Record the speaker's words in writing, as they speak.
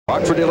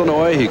Rockford,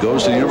 Illinois. He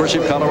goes to the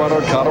University of Colorado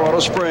at Colorado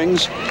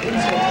Springs.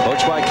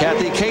 Coached by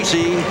Kathy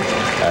Casey.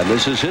 And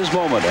this is his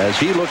moment as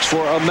he looks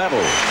for a medal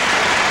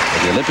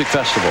at the Olympic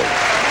Festival.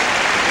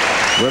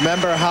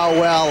 Remember how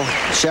well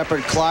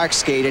Shepard Clark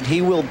skated.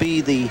 He will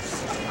be the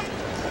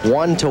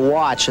one to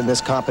watch in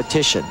this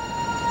competition.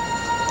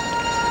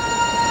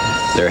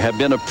 There have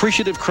been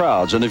appreciative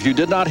crowds, and if you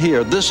did not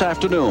hear, this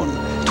afternoon,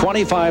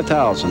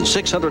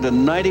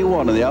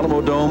 25,691 in the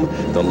Alamo Dome,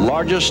 the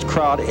largest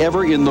crowd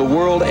ever in the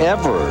world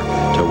ever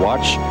to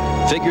watch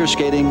figure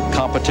skating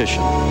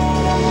competition.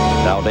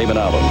 Now Damon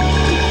Allen.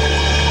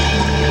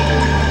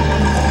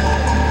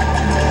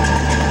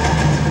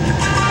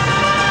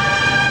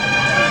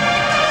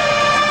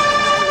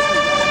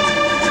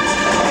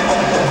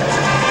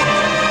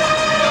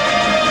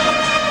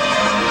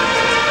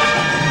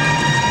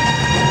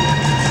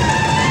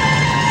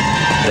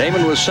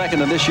 Damon was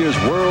second in this year's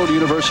World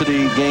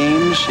University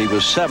Games. He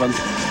was seventh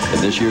in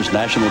this year's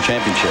National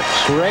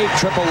Championships. Great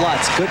triple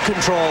Lutz. Good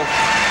control.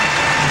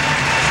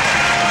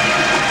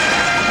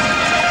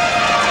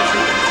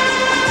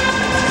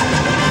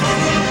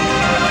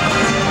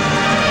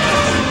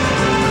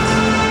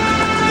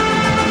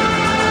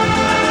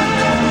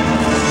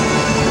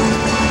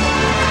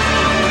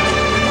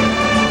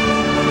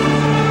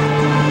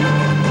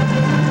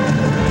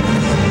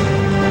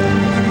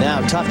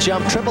 Now tough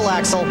jump, triple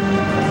axel.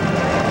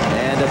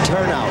 A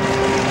turnout.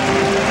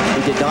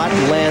 He did not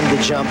land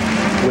the jump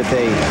with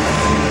a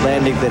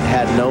landing that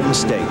had no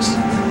mistakes.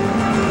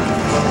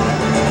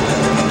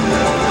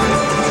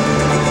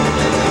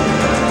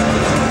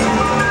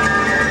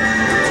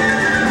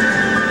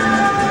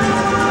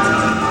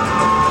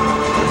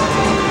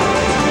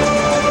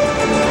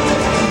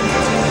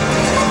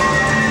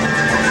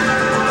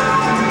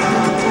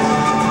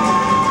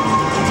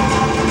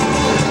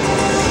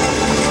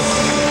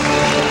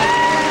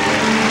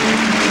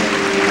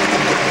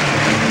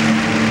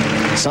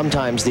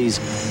 Sometimes these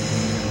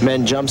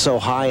men jump so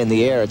high in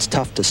the air, it's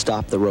tough to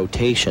stop the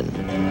rotation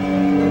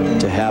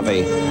to have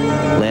a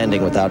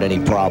landing without any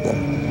problem.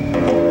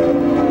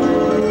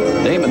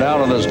 Damon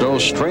Allen is no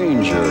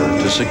stranger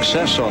to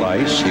success on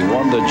ice. He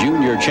won the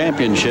junior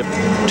championship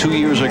 2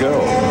 years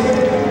ago,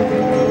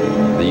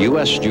 the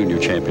U.S. Junior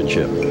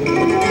Championship.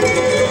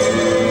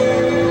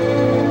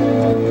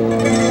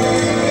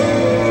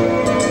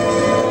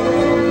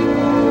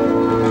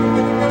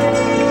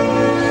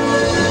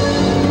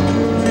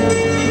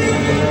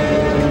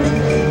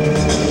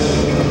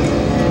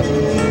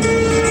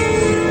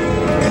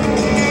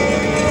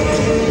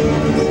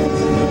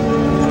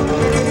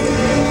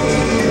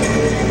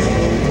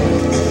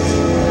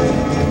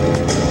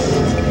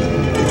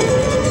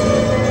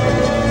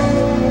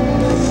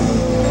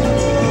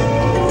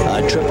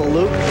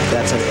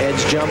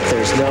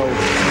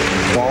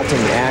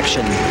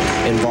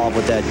 Involved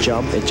with that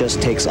jump, it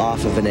just takes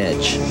off of an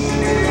edge.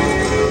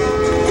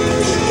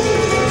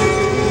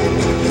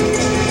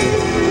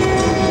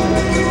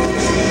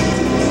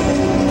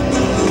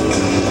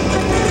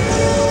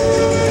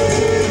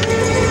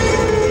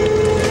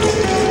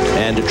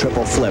 And a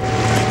triple flip.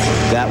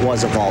 That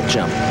was a vault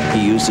jump.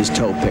 He used his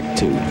toe pick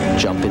to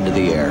jump into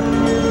the air.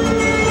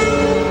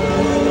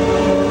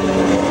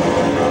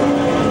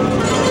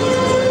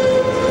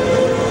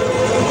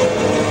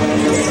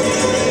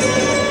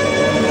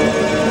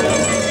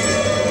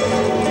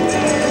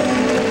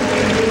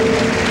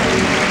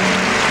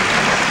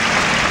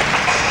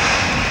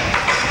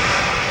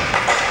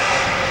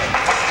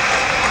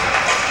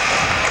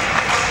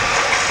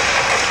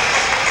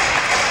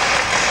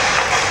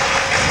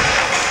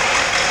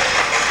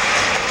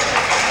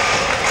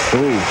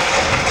 Ooh.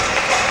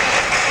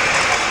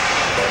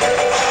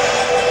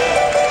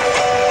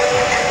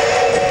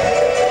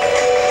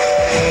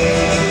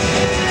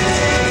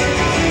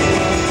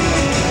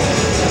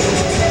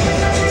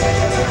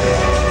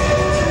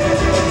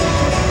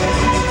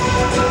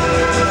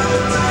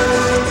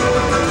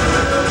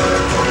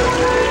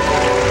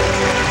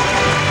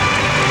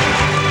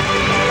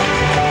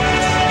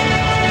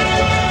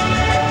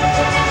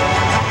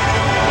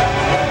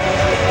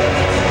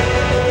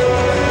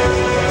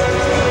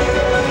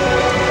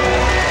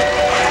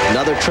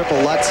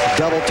 Triple Lutz,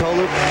 double toe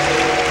loop.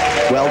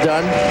 Well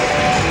done.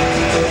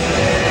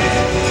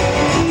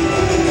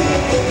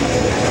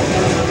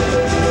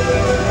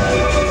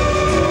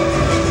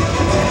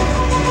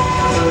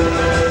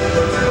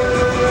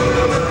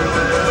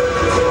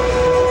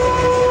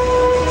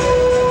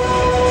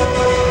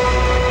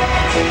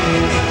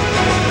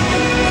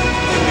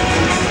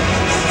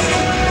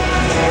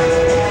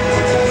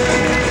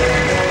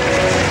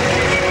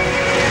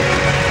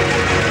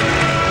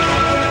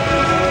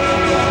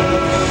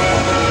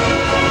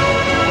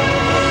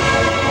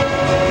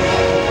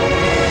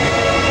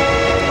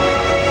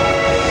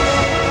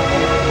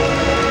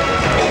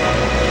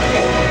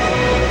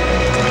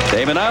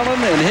 Damon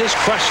Allen in his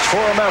quest for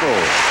a medal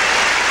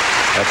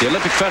at the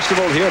Olympic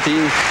Festival here at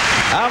the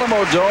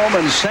Alamo Dome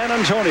in San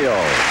Antonio.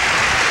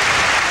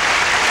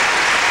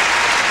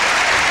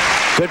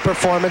 Good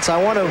performance.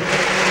 I want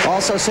to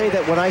also say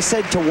that when I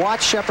said to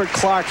watch Shepard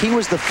Clark, he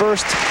was the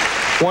first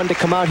one to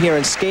come out here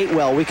and skate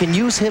well. We can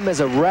use him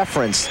as a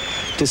reference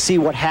to see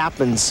what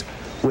happens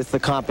with the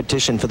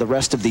competition for the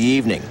rest of the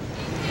evening.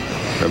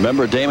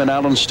 Remember, Damon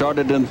Allen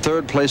started in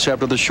third place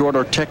after the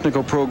shorter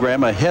technical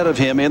program. Ahead of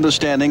him in the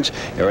standings,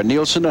 Aaron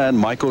Nielsen and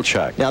Michael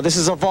Chak. Now this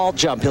is a vault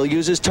jump. He'll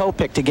use his toe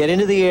pick to get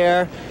into the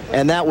air,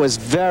 and that was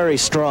very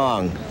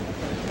strong.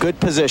 Good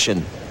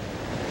position.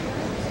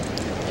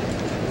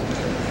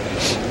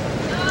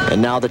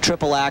 And now the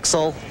triple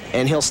axel,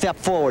 and he'll step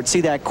forward.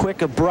 See that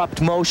quick,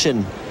 abrupt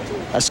motion.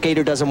 A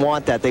skater doesn't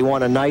want that. They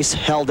want a nice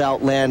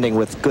held-out landing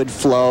with good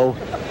flow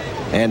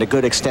and a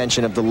good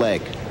extension of the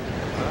leg.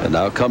 And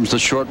now comes the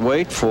short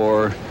wait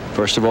for,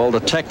 first of all, the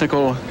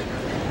technical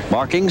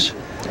markings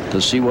to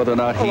see whether or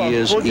not he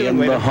is in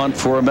the hunt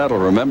for a medal.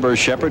 Remember,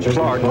 Shepard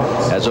Clark,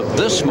 as of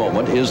this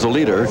moment, is the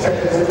leader,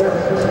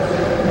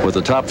 with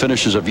the top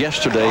finishes of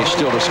yesterday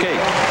still to skate,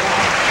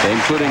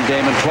 including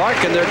Damon Clark,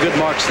 and they're good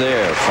marks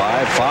there.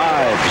 5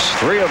 5s,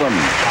 3 of them.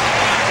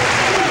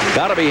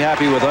 Got to be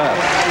happy with that.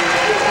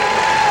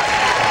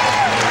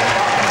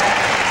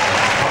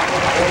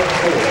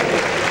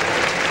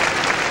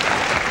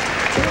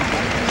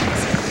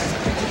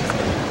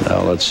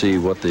 Now let's see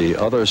what the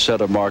other set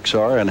of marks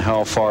are and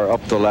how far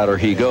up the ladder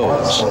he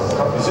goes.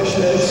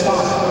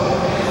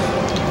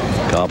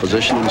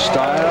 Composition and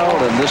style,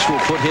 and this will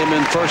put him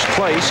in first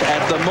place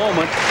at the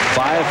moment.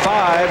 5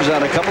 5s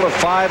and a couple of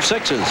 5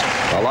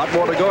 6s. A lot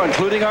more to go,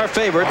 including our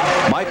favorite,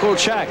 Michael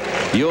Chak.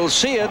 You'll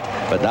see it,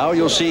 but now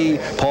you'll see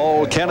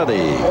Paul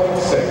Kennedy.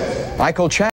 Michael Chak.